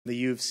the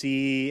U of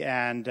C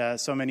and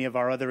so many of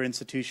our other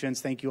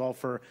institutions. Thank you all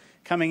for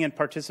coming and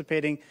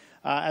participating,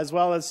 as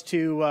well as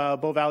to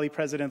Bow Valley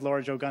President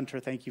Laura Jo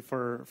Gunter. Thank you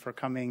for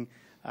coming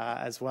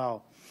as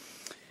well.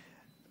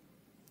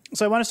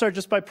 So I want to start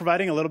just by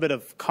providing a little bit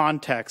of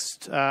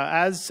context.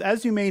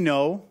 As you may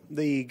know,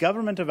 the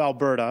government of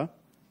Alberta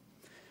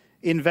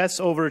invests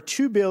over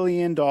 $2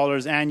 billion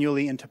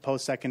annually into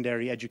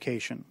post-secondary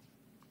education.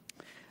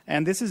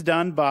 And this is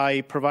done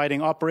by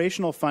providing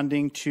operational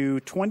funding to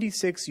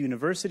 26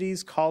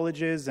 universities,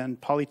 colleges, and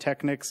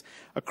polytechnics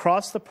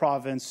across the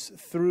province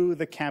through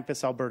the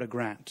Campus Alberta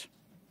grant.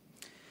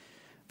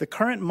 The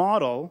current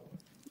model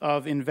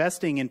of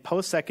investing in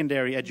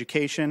post-secondary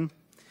education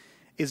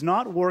is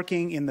not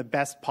working in the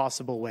best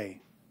possible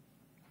way.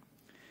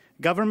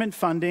 Government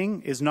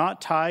funding is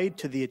not tied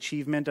to the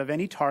achievement of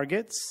any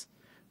targets,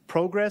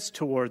 progress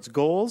towards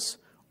goals,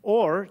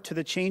 or to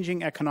the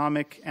changing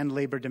economic and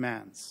labor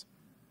demands.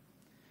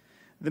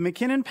 The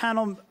McKinnon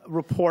panel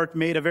report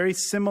made a very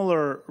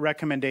similar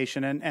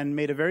recommendation and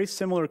made a very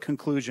similar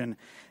conclusion.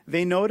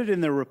 They noted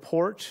in the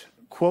report,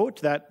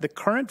 quote, that the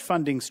current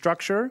funding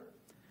structure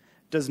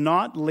does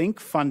not link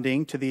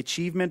funding to the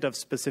achievement of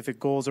specific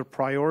goals or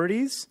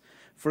priorities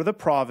for the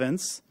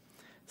province,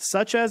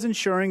 such as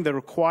ensuring the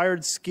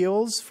required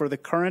skills for the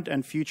current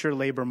and future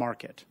labor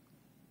market.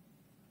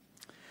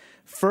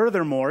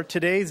 Furthermore,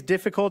 today's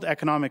difficult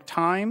economic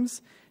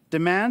times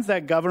demands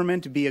that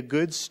government be a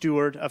good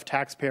steward of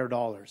taxpayer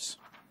dollars.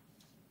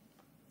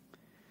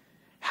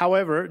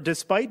 However,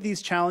 despite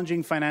these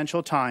challenging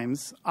financial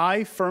times,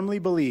 I firmly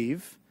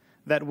believe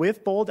that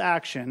with bold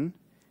action,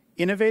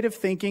 innovative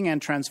thinking,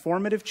 and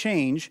transformative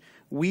change,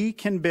 we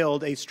can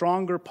build a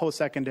stronger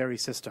post-secondary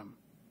system.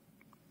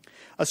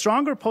 A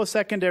stronger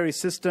post-secondary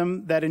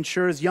system that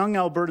ensures young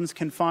Albertans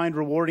can find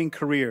rewarding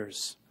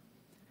careers.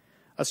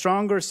 A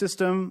stronger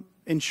system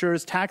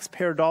ensures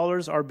taxpayer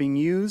dollars are being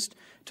used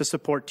to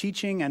support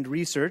teaching and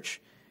research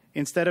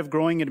instead of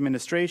growing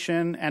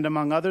administration, and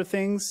among other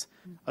things,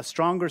 a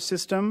stronger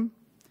system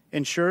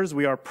ensures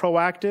we are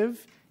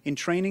proactive in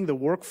training the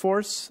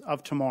workforce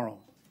of tomorrow.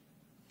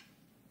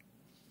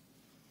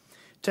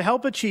 To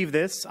help achieve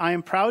this, I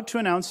am proud to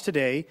announce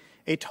today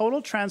a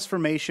total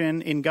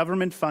transformation in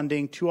government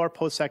funding to our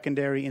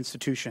post-secondary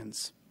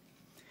institutions.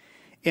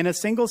 In a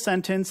single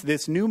sentence,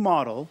 this new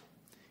model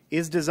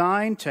is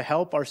designed to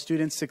help our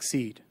students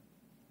succeed.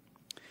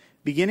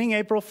 Beginning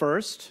April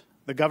 1st,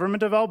 the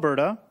Government of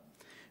Alberta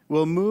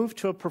will move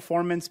to a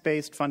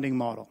performance-based funding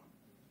model.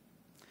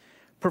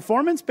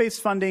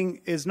 Performance-based funding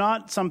is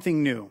not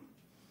something new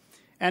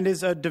and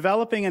is a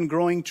developing and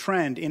growing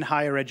trend in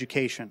higher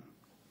education.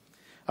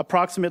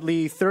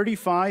 Approximately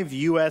 35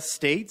 U.S.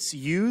 states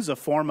use a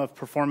form of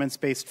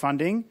performance-based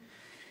funding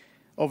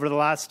over the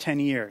last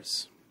 10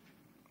 years.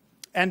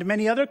 And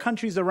many other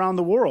countries around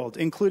the world,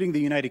 including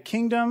the United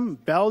Kingdom,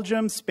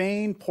 Belgium,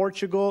 Spain,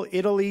 Portugal,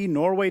 Italy,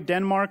 Norway,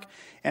 Denmark,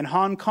 and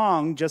Hong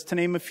Kong, just to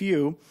name a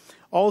few,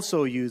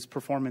 also use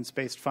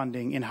performance-based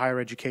funding in higher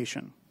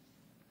education.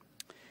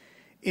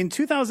 In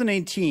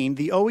 2018,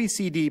 the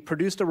OECD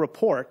produced a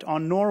report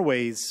on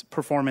Norway's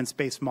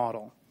performance-based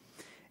model.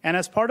 And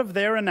as part of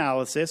their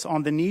analysis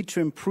on the need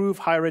to improve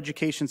higher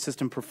education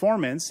system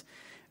performance,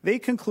 they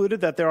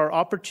concluded that there are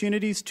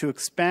opportunities to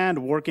expand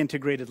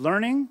work-integrated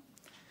learning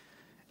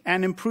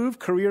and improve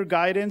career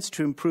guidance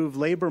to improve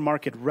labor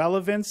market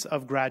relevance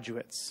of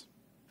graduates.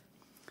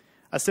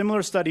 A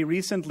similar study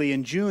recently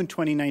in June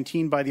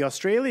 2019 by the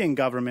Australian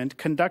government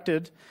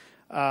conducted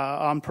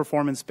on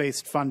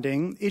performance-based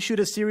funding issued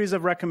a series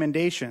of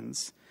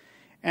recommendations.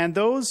 And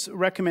those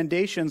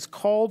recommendations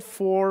called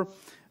for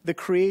the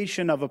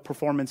creation of a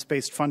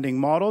performance-based funding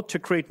model to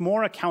create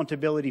more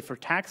accountability for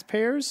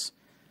taxpayers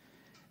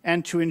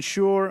and to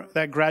ensure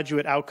that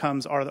graduate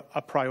outcomes are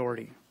a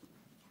priority.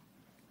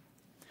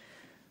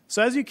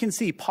 So as you can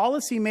see,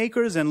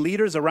 policymakers and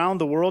leaders around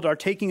the world are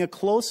taking a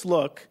close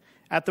look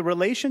at the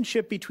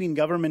relationship between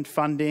government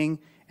funding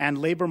and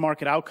labor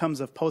market outcomes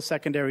of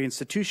post-secondary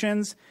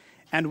institutions,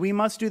 and we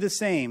must do the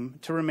same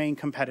to remain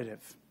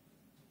competitive.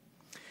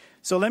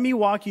 So let me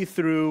walk you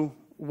through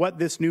what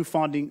this new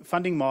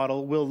funding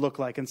model will look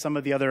like and some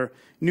of the other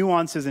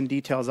nuances and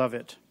details of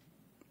it.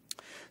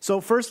 So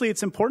firstly,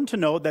 it's important to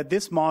note that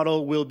this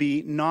model will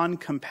be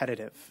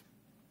non-competitive.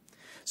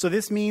 So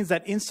this means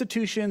that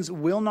institutions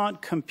will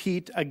not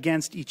compete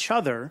against each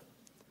other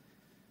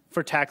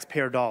for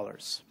taxpayer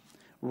dollars.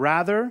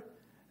 Rather,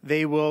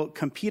 they will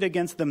compete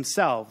against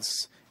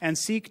themselves and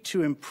seek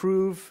to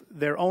improve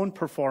their own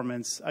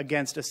performance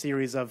against a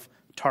series of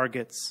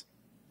targets.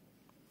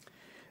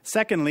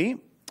 Secondly,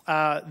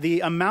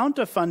 the amount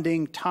of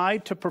funding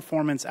tied to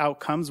performance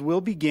outcomes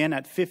will begin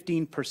at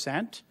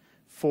 15%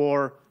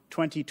 for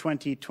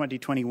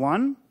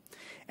 2020-2021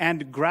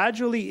 and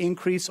gradually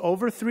increase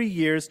over 3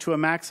 years to a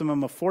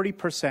maximum of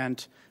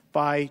 40%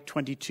 by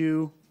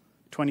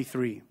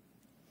 22-23.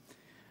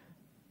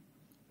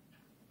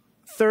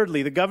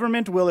 Thirdly, the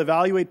government will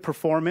evaluate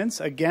performance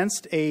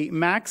against a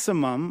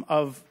maximum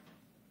of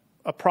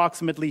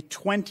approximately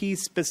 20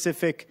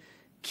 specific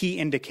key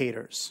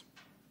indicators.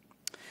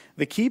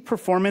 The key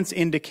performance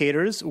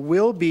indicators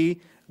will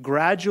be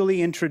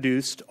gradually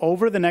introduced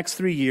over the next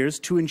 3 years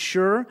to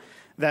ensure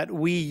that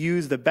we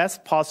use the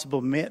best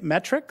possible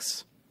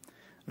metrics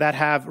that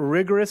have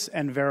rigorous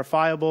and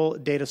verifiable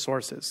data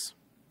sources.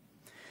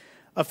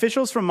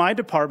 Officials from my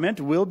department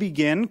will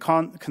begin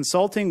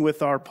consulting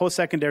with our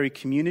post-secondary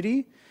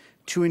community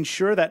to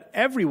ensure that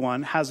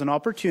everyone has an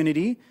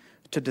opportunity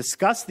to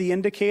discuss the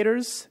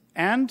indicators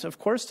and, of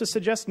course, to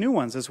suggest new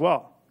ones as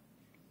well.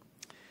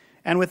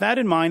 And with that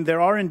in mind, there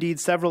are indeed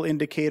several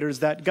indicators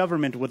that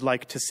government would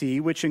like to see,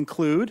 which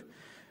include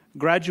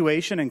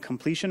graduation and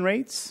completion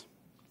rates,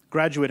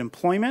 graduate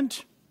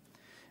employment,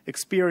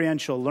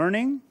 experiential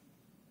learning,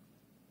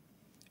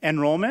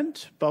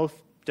 enrollment,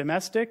 both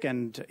domestic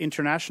and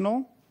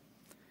international,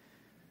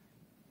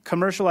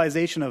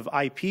 commercialization of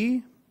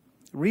IP,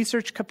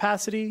 research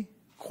capacity,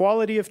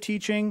 quality of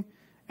teaching,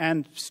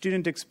 and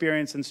student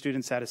experience and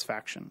student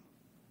satisfaction.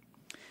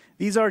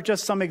 These are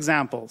just some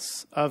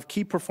examples of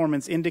key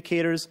performance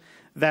indicators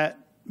that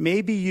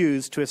may be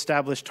used to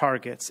establish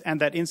targets and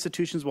that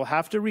institutions will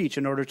have to reach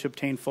in order to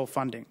obtain full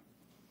funding.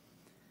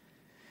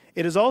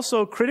 It is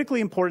also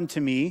critically important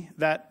to me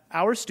that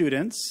our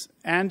students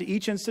and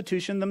each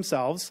institution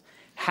themselves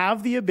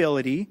have the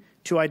ability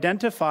to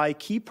identify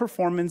key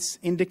performance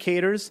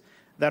indicators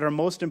that are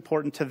most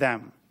important to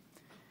them,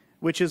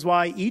 which is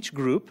why each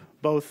group,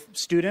 both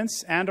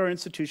students and our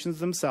institutions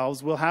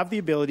themselves, will have the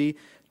ability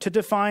to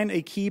define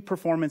a key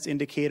performance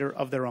indicator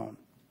of their own.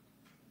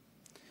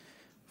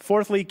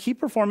 Fourthly, key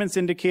performance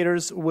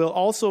indicators will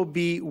also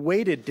be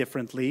weighted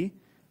differently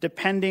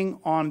depending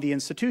on the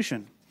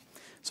institution.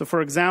 So,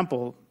 for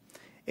example,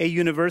 a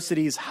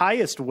university's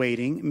highest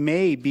weighting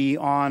may be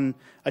on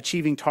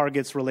achieving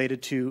targets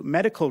related to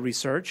medical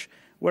research,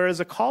 whereas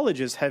a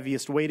college's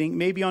heaviest weighting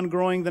may be on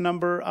growing the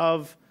number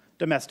of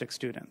domestic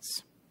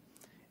students.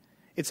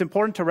 It's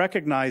important to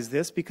recognize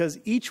this because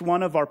each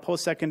one of our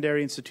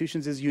post-secondary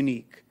institutions is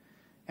unique,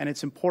 and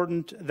it's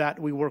important that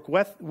we work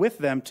with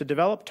them to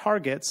develop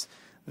targets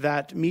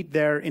that meet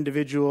their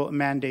individual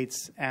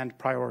mandates and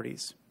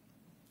priorities.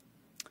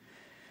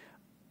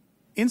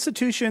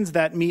 Institutions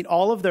that meet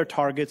all of their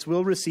targets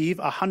will receive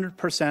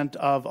 100%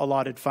 of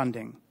allotted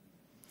funding.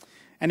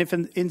 And if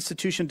an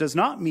institution does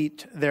not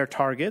meet their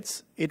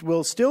targets, it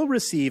will still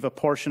receive a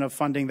portion of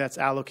funding that's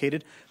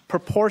allocated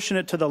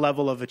proportionate to the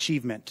level of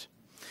achievement.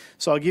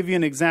 So I'll give you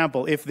an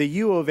example. If the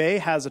U of A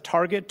has a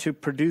target to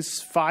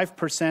produce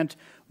 5%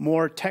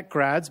 more tech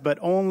grads, but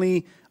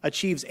only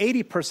achieves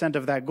 80%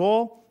 of that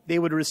goal, they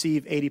would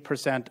receive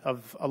 80%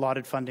 of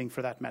allotted funding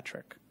for that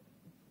metric.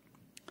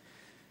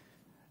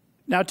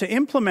 Now, to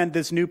implement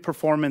this new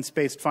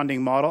performance-based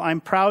funding model, I'm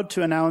proud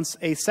to announce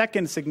a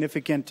second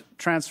significant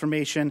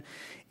transformation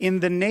in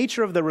the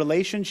nature of the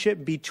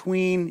relationship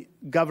between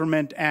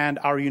government and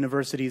our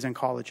universities and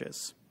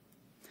colleges.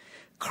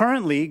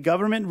 Currently,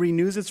 government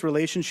renews its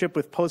relationship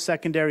with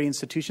post-secondary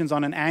institutions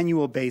on an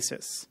annual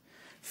basis,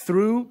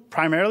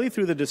 primarily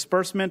through the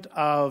disbursement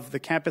of the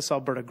Campus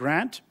Alberta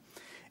grant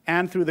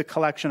and through the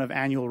collection of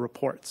annual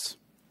reports.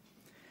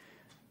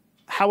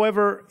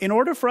 However, in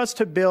order for us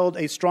to build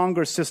a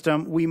stronger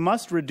system, we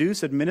must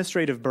reduce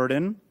administrative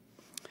burden,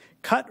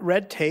 cut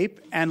red tape,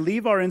 and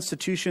leave our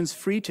institutions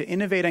free to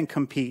innovate and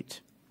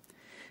compete.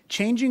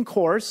 Changing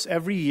course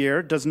every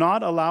year does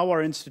not allow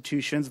our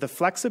institutions the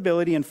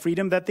flexibility and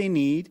freedom that they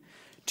need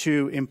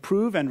to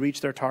improve and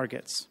reach their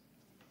targets.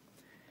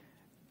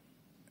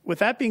 With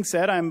that being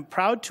said, I'm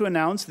proud to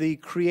announce the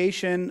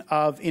creation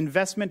of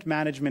investment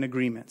management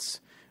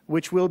agreements,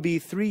 which will be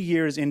 3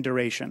 years in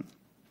duration.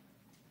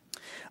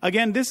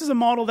 Again, this is a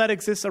model that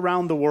exists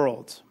around the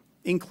world,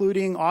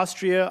 including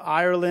Austria,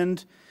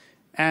 Ireland,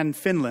 and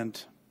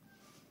Finland.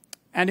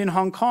 And in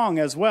Hong Kong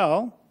as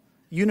well,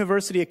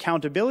 university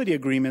accountability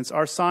agreements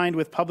are signed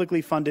with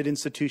publicly funded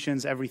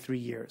institutions every 3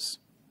 years.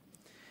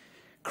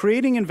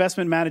 Creating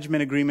investment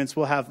management agreements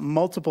will have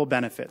multiple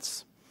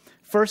benefits.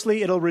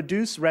 Firstly, it'll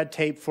reduce red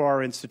tape for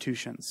our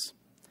institutions.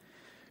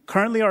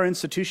 Currently, our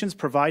institutions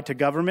provide to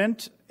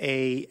government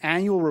an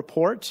annual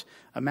report,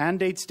 a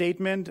mandate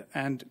statement,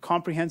 and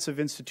comprehensive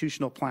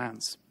institutional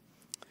plans.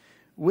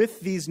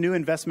 With these new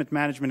investment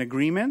management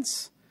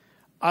agreements,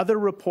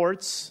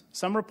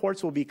 some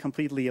reports will be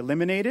completely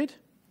eliminated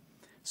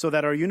so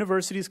that our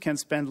universities can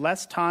spend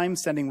less time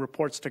sending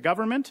reports to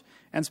government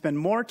and spend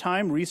more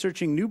time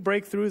researching new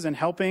breakthroughs and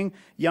helping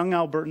young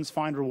Albertans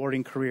find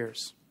rewarding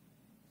careers.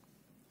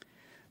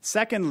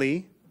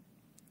 Secondly,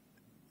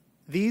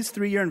 these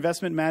 3-year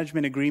investment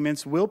management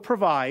agreements will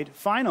provide,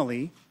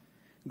 finally,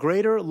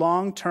 greater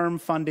long-term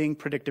funding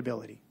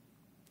predictability.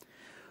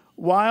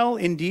 While,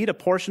 indeed, a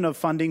portion of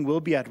funding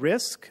will be at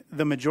risk,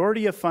 the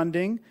majority of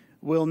funding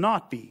will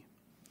not be.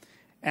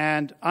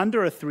 And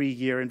under a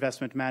 3-year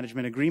investment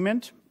management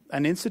agreement,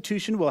 an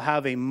institution will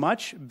have a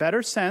much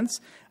better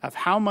sense of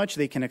how much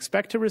they can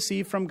expect to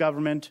receive from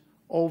government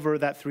over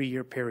that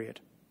 3-year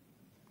period.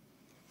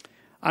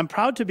 I'm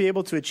proud to be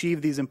able to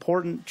achieve these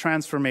important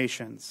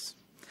transformations.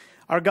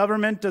 Our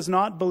government does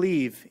not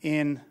believe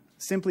in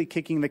simply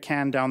kicking the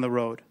can down the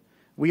road.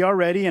 We are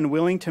ready and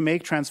willing to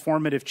make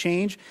transformative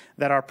change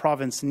that our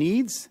province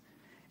needs,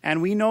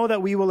 and we know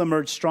that we will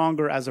emerge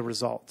stronger as a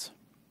result.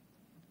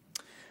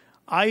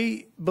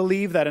 I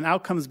believe that an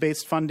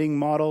outcomes-based funding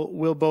model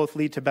will both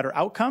lead to better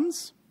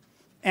outcomes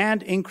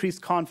and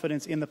increased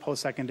confidence in the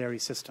post-secondary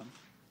system.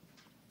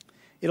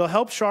 It'll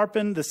help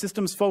sharpen the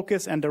system's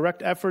focus and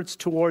direct efforts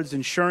towards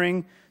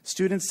ensuring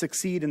students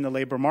succeed in the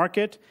labor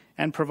market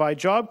and provide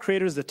job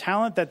creators the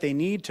talent that they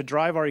need to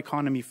drive our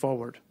economy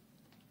forward.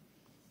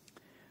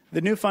 The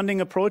new funding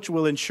approach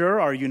will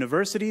ensure our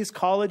universities,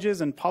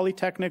 colleges, and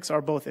polytechnics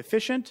are both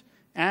efficient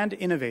and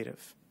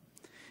innovative.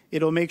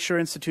 It'll make sure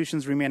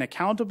institutions remain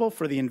accountable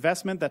for the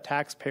investment that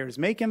taxpayers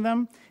make in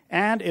them,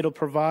 and it'll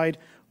provide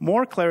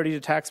more clarity to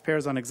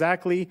taxpayers on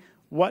exactly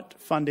what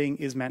funding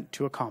is meant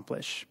to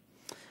accomplish.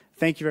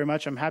 Thank you very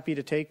much. I'm happy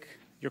to take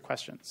your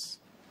questions.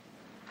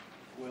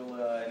 Will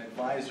an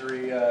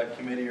advisory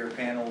committee or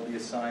panel be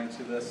assigned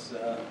to this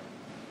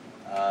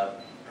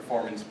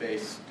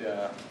performance-based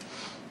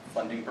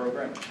funding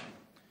program?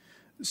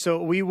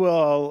 So we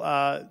will,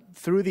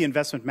 through the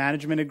investment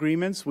management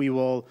agreements, we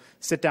will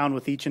sit down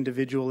with each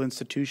individual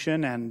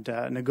institution and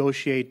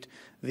negotiate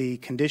the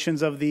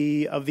conditions of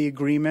the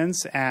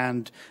agreements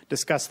and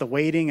discuss the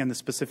weighting and the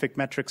specific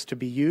metrics to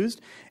be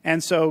used.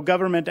 And so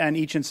government and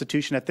each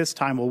institution at this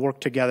time will work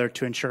together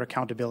to ensure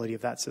accountability of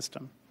that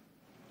system.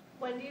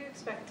 When do you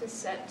expect to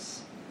set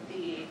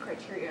the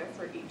criteria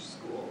for each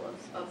school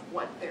of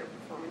what their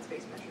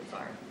performance-based measures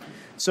are?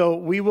 So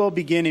we will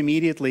begin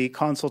immediately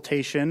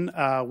consultation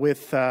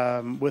with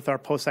our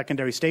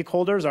post-secondary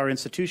stakeholders, our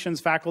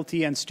institutions,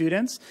 faculty, and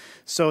students,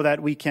 so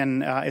that we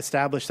can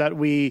establish that.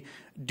 We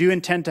do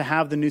intend to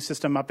have the new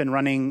system up and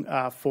running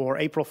for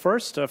April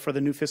 1st for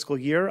the new fiscal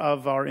year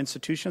of our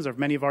institutions, of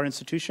many of our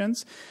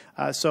institutions.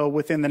 So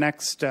within the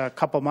next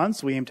couple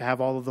months, we aim to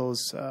have all of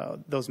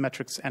those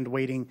metrics and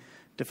weighting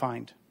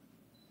defined.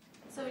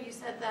 So you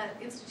said that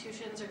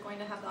institutions are going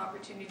to have the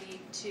opportunity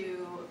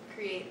to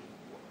create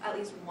at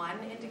least one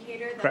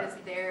indicator that Correct.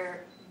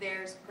 is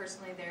theirs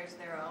personally, theirs,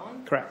 their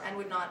own? Correct. And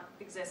would not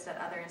exist at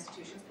other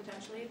institutions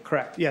potentially?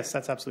 Correct. Yes,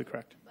 that's absolutely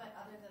correct. But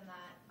other than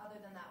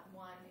that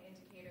one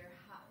indicator,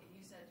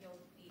 you said you'll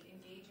be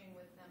engaging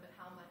with them, but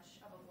how much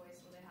of a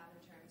voice will they have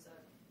in terms of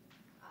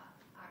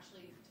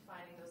actually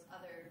defining those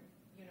other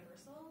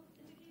universal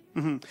indicators?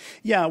 Mm-hmm.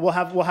 Yeah, we'll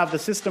have the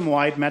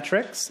system-wide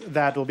metrics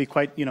that will be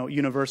quite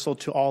universal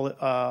to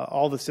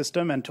all the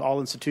system and to all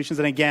institutions.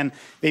 And again,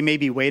 they may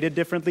be weighted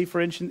differently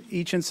for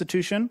each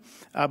institution,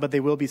 but they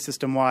will be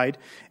system-wide,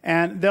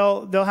 and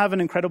they'll have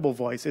an incredible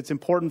voice. It's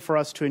important for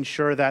us to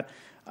ensure that,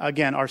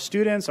 again, our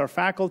students, our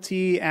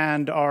faculty,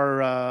 and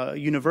our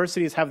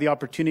universities have the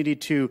opportunity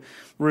to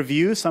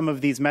review some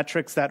of these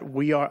metrics that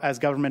we are, as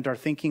government, are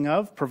thinking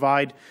of,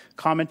 provide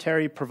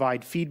commentary,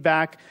 provide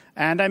feedback,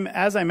 and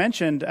as I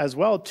mentioned as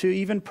well, to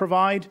even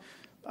provide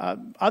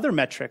other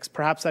metrics,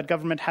 perhaps that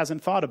government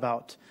hasn't thought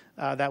about,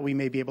 that we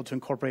may be able to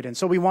incorporate in.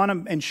 So we want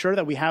to ensure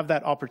that we have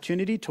that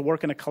opportunity to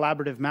work in a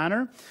collaborative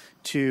manner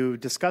to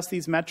discuss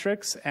these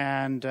metrics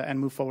and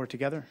move forward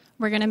together.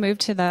 We're going to move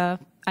to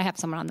I have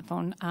someone on the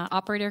phone.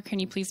 Operator, can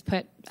you please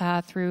put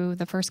through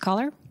the first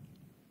caller?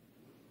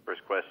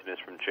 First question is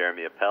from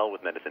Jeremy Appel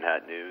with Medicine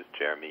Hat News.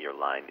 Jeremy, your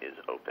line is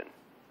open.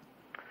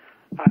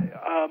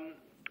 Hi.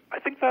 I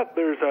think that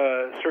there's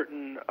a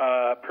certain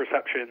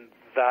perception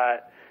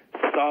that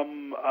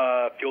some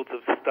fields of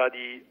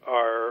study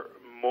are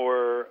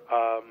more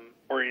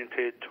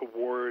oriented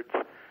towards,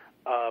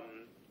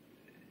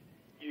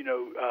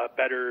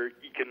 better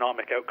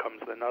economic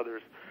outcomes than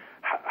others.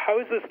 How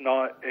is this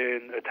not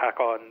an attack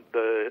on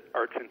the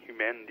arts and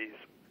humanities?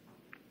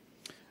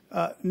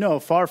 No,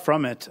 far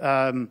from it.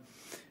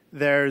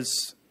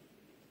 There's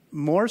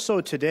more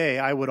so today,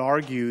 I would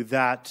argue,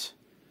 that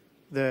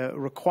the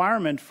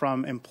requirement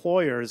from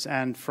employers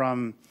and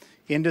from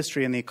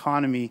industry and the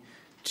economy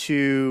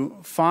to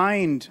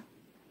find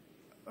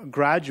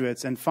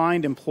graduates and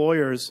find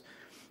employers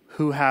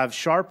who have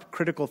sharp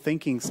critical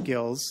thinking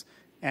skills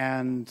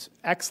and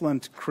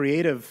excellent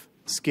creative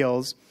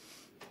skills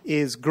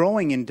is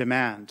growing in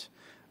demand.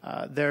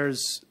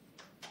 There's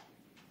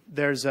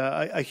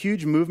a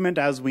huge movement,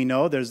 as we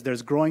know.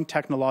 There's growing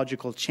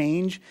technological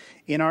change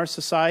in our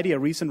society. A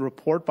recent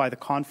report by the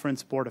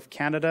Conference Board of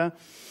Canada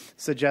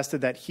suggested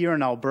that here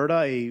in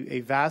Alberta, a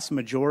vast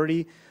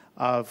majority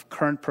of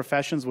current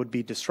professions would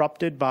be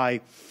disrupted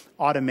by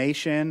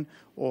automation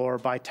or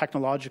by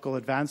technological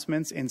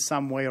advancements in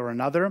some way or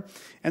another.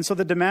 And so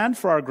the demand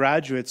for our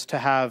graduates to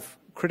have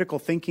critical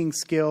thinking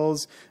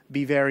skills,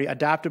 be very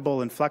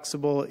adaptable and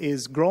flexible,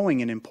 is growing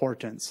in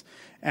importance.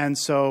 And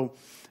so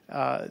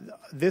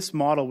this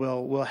model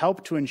will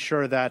help to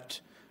ensure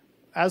that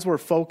as we're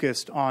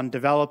focused on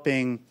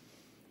developing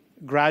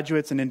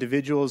graduates and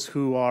individuals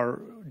who are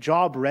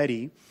job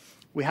ready,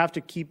 we have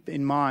to keep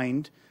in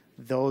mind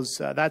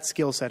that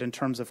skill set in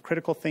terms of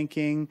critical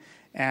thinking,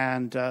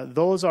 and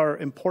those are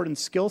important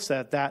skill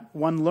set that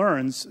one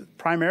learns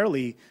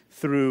primarily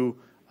through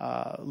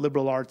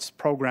liberal arts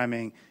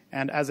programming.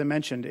 And as I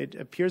mentioned, it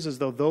appears as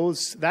though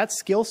that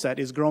skill set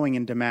is growing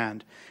in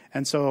demand.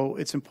 And so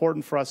it's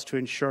important for us to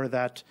ensure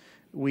that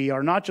we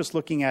are not just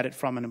looking at it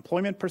from an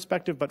employment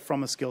perspective, but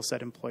from a skill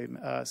set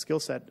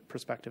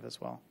perspective as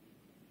well.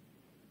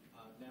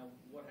 Now,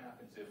 what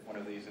happens if one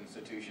of these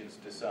institutions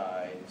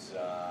decides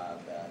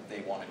that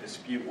they want to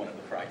dispute one of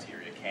the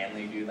criteria? Can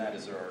they do that?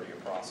 Is there already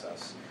a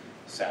process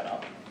set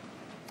up?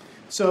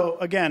 So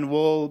again,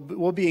 we'll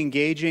be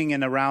engaging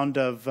in a round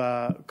of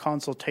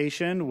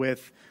consultation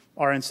with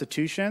our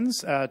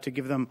institutions to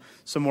give them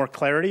some more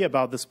clarity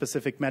about the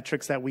specific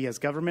metrics that we as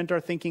government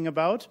are thinking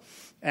about,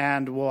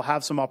 and we'll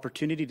have some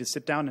opportunity to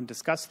sit down and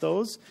discuss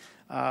those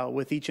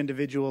with each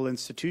individual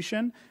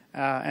institution.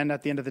 And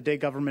at the end of the day,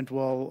 government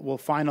will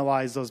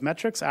finalize those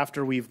metrics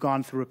after we've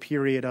gone through a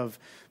period of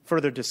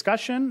further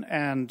discussion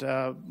and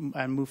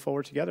move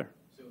forward together.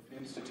 So if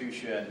an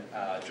institution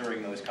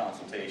during those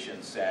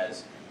consultations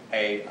says,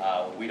 hey,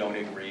 we don't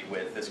agree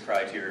with this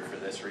criteria for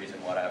this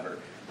reason, whatever,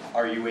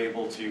 are you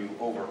able to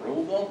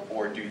overrule them,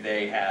 or do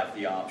they have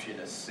the option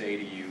to say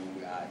to you,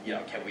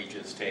 can we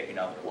just take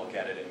another look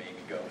at it and maybe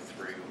go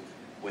through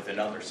with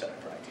another set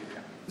of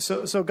criteria?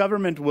 So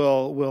government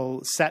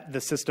will set the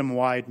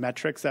system-wide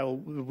metrics that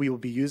we will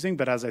be using,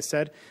 but as I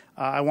said,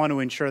 I want to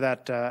ensure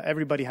that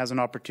everybody has an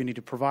opportunity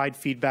to provide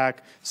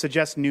feedback,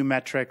 suggest new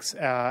metrics,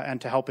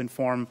 and to help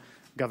inform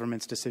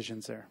government's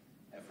decisions there.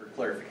 And for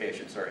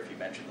clarification, sorry if you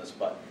mentioned this,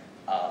 but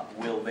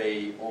will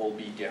they all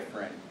be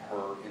different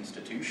per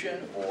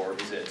institution, or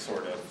is it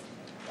sort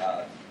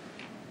of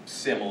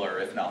similar,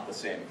 if not the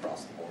same,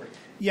 across the board?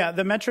 Yeah,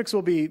 the metrics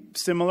will be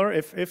similar,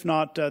 if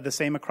not the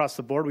same across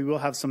the board. We will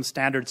have some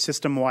standard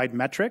system-wide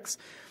metrics.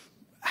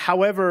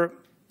 However,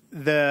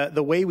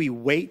 the way we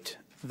weight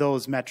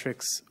those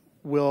metrics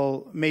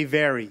may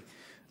vary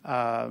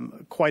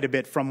quite a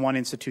bit from one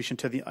institution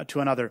to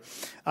another.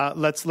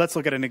 Let's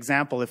look at an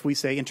example. If we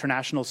say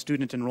international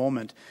student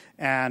enrollment,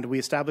 and we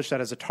establish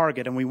that as a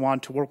target, and we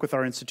want to work with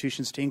our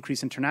institutions to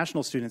increase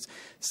international students,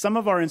 some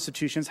of our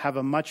institutions have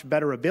a much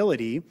better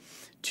ability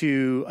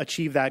to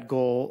achieve that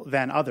goal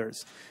than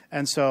others,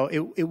 and so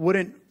it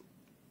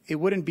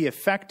wouldn't be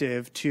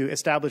effective to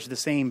establish the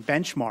same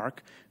benchmark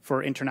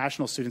for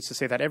international students to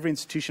say that every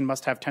institution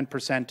must have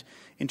 10%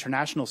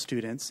 international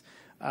students.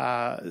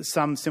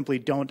 Some simply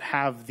don't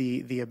have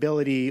the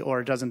ability,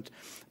 or doesn't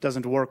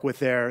work with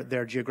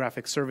their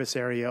geographic service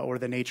area or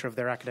the nature of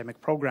their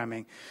academic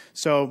programming.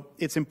 So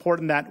it's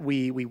important that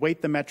we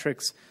weight the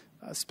metrics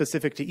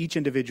specific to each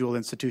individual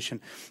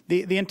institution.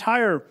 The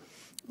entire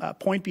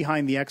point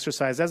behind the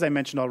exercise, as I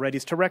mentioned already,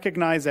 is to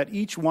recognize that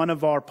each one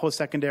of our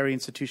post-secondary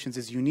institutions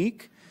is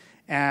unique,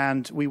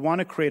 and we want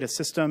to create a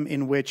system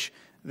in which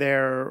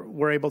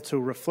we're able to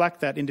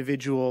reflect that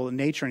individual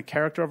nature and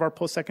character of our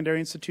post-secondary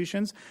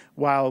institutions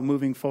while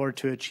moving forward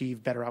to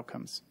achieve better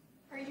outcomes.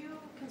 Are you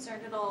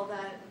concerned at all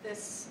that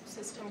this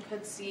system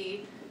could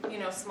see,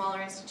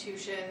 smaller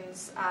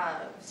institutions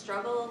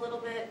struggle a little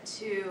bit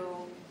to,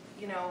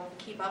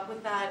 keep up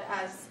with that,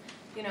 as,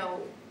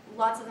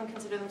 lots of them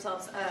consider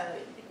themselves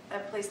a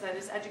place that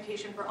is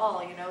education for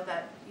all,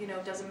 that,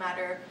 doesn't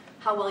matter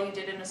how well you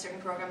did in a certain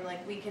program,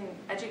 like, we can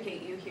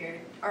educate you here.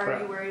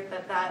 Are you worried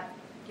that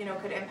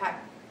could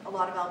impact a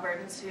lot of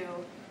Albertans who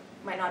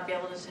might not be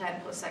able to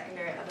attend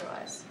post-secondary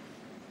otherwise?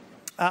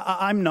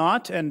 I'm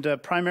not, and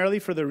primarily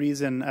for the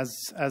reason,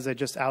 as I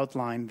just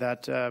outlined,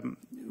 that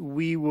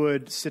we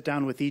would sit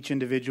down with each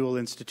individual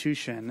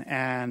institution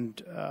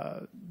and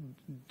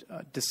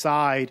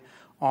decide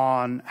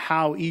on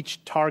how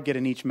each target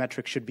and each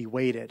metric should be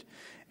weighted.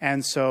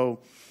 And so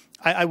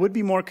I would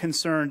be more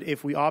concerned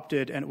if we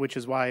opted, and which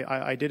is why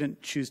I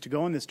didn't choose to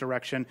go in this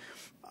direction,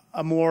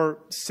 a more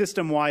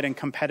system-wide and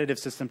competitive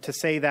system to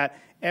say that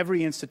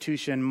every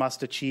institution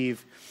must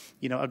achieve,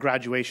 a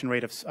graduation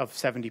rate of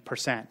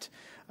 70%.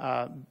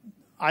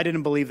 I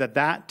didn't believe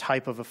that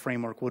type of a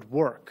framework would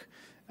work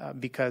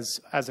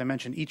because, as I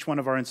mentioned, each one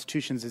of our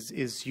institutions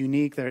is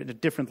unique. There are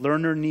different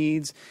learner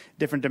needs,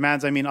 different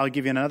demands. I mean, I'll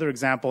give you another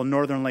example.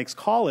 Northern Lakes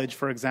College,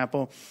 for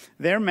example,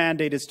 their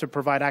mandate is to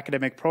provide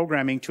academic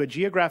programming to a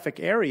geographic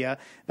area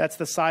that's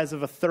the size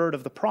of a third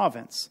of the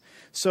province.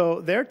 So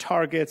their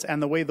targets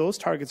and the way those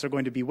targets are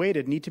going to be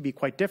weighted need to be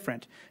quite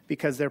different,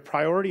 because their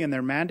priority and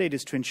their mandate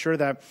is to ensure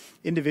that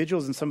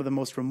individuals in some of the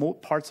most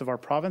remote parts of our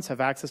province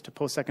have access to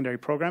post-secondary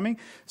programming.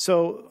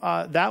 So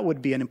that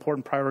would be an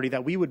important priority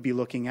that we would be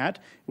looking at,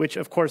 which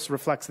of course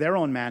reflects their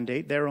own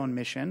mandate, their own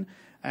mission,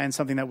 and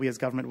something that we as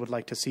government would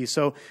like to see.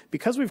 So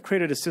because we've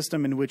created a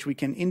system in which we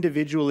can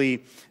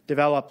individually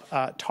develop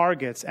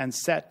targets and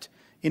set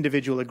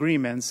individual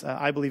agreements,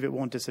 I believe it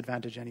won't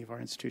disadvantage any of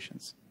our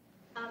institutions.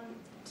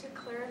 To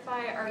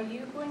clarify, are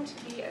you going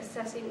to be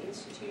assessing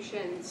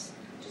institutions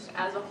just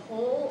as a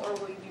whole, or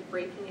will you be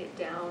breaking it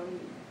down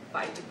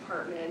by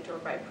department or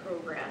by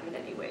program in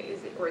any way?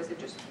 Or is it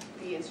just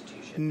the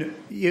institution? No,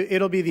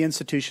 it'll be the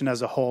institution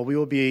as a whole. We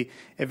will be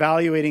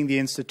evaluating the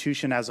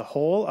institution as a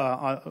whole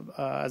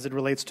as it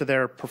relates to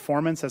their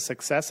performance as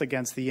success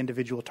against the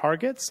individual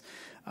targets.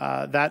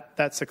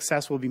 That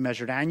success will be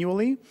measured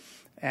annually.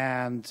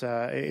 and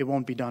it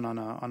won't be done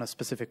on a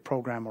specific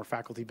program or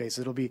faculty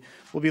basis.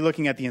 We'll be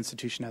looking at the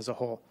institution as a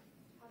whole.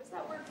 How does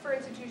that work for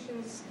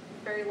institutions,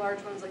 very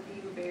large ones like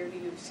the U of A or the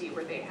U of C,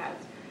 where they have,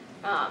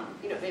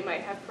 they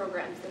might have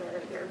programs that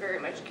are very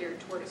much geared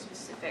toward a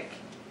specific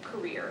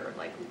career,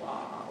 like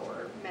law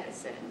or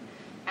medicine,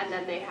 and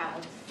then they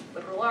have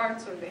liberal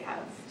arts or they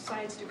have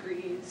science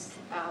degrees.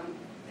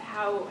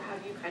 How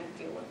do you kind of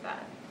deal with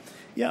that?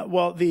 Yeah,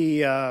 well,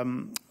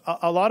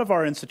 a lot of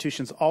our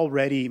institutions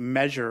already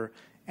measure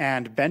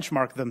and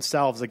benchmark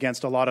themselves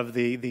against a lot of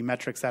the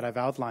metrics that I've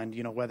outlined,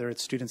 whether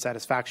it's student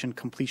satisfaction,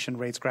 completion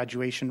rates,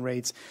 graduation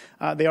rates.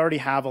 They already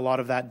have a lot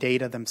of that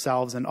data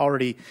themselves and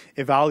already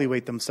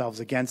evaluate themselves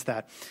against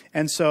that.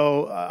 And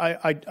so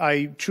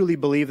I truly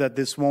believe that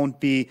this won't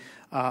be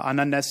an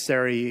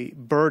unnecessary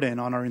burden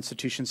on our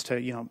institutions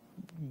to,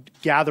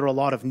 gather a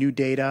lot of new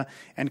data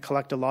and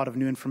collect a lot of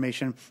new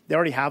information. They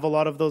already have a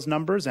lot of those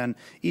numbers, and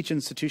each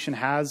institution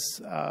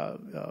has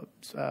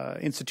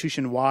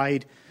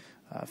institution-wide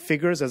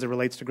figures as it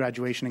relates to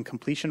graduation and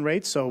completion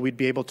rates. So we'd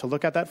be able to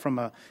look at that from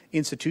an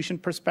institution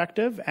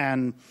perspective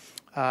and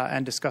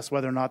discuss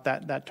whether or not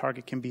that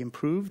target can be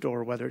improved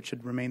or whether it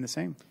should remain the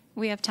same.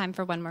 We have time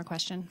for one more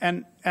question.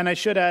 And I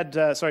should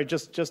add, sorry,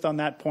 just on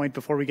that point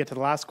before we get to the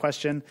last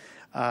question,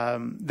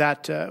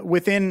 that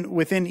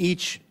within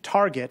each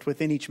target,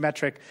 within each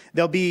metric,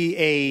 there'll be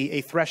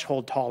a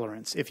threshold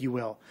tolerance, if you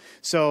will.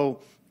 So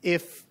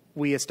if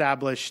we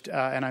established,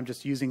 and I'm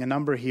just using a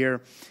number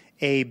here,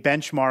 a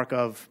benchmark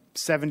of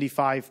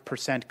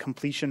 75%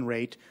 completion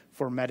rate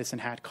for Medicine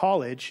Hat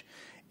College,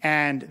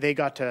 and they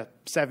got to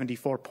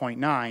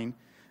 74.9,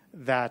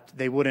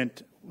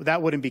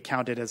 that wouldn't be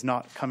counted as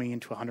not coming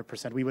into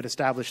 100%. We would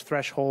establish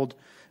threshold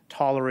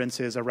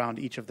tolerances around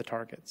each of the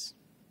targets.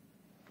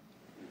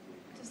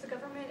 Does the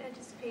government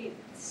anticipate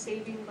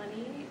saving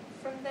money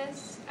from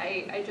this?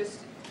 I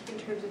just, in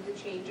terms of the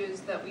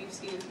changes that we've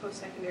seen with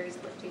post-secondaries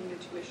lifting the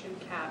tuition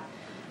cap,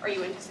 are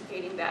you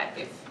anticipating that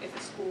if a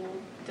school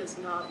does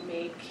not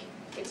make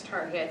its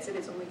targets and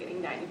is only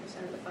getting 90%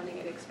 of the funding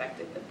it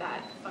expected,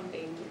 that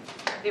funding,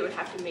 they would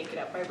have to make it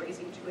up by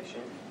raising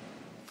tuition?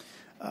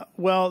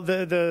 Well,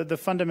 the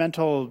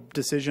fundamental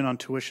decision on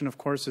tuition, of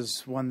course,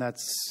 is one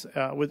that's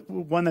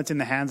in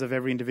the hands of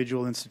every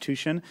individual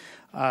institution.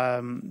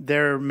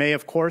 There may,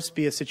 of course,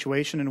 be a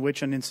situation in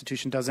which an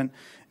institution doesn't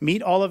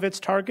meet all of its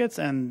targets,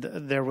 and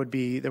there would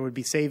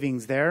be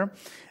savings there.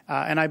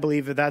 And I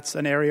believe that that's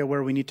an area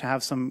where we need to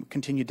have some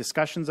continued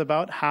discussions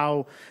about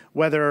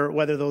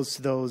whether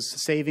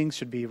those savings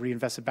should be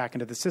reinvested back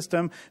into the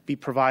system, be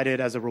provided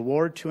as a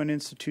reward to an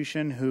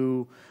institution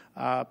who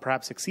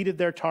perhaps exceeded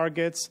their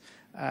targets.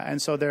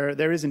 And so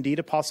there is indeed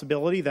a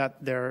possibility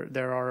that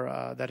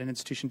that an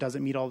institution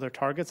doesn't meet all their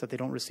targets, that they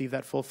don't receive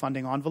that full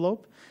funding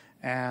envelope,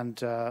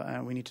 and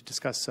we need to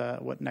discuss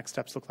what next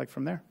steps look like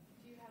from there.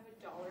 Do you have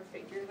a dollar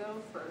figure,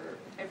 though, for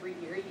every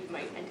year you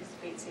might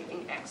anticipate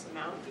saving X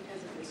amount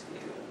because of this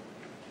new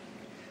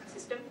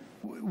system?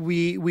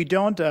 We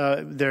don't.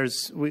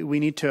 We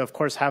need to, of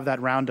course, have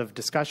that round of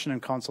discussion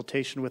and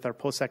consultation with our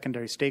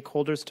post-secondary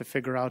stakeholders to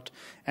figure out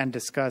and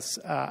discuss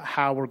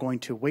how we're going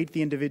to weight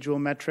the individual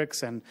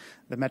metrics and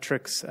the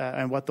metrics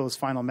and what those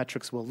final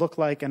metrics will look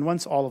like. And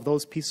once all of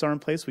those pieces are in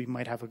place, we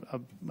might have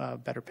a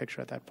better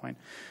picture at that point.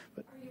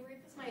 But, are you worried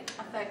this might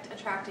affect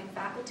attracting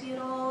faculty at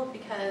all?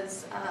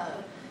 Because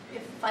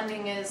if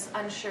funding is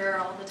unsure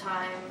all the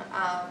time,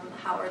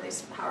 how are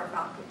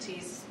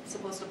faculty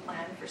supposed to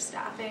plan for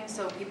staffing?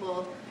 So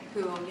people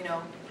who,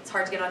 it's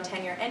hard to get on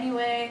tenure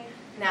anyway,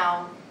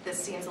 now this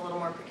seems a little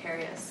more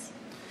precarious.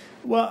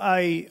 Well,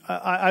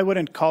 I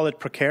wouldn't call it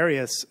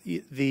precarious.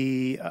 As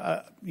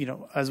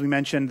we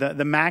mentioned,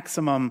 the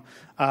maximum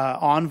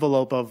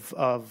envelope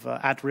of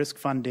at-risk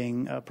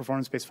funding,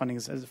 performance-based funding,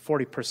 is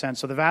 40%.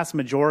 So the vast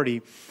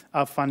majority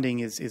of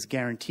funding is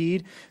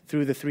guaranteed.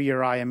 Through the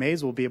 3-year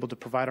IMAs, we'll be able to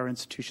provide our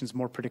institutions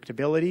more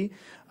predictability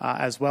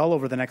as well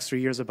over the next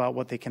 3 years about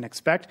what they can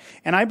expect.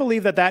 And I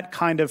believe that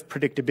kind of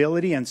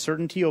predictability and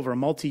certainty over a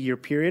multi-year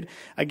period,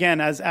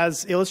 again,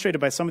 as illustrated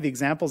by some of the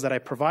examples that I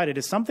provided,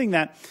 is something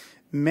that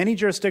many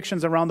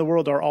jurisdictions around the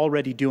world are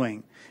already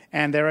doing,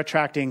 and they're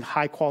attracting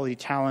high-quality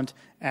talent,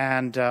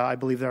 and I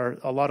believe there are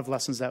a lot of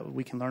lessons that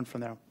we can learn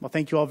from there. Well,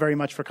 thank you all very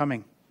much for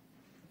coming.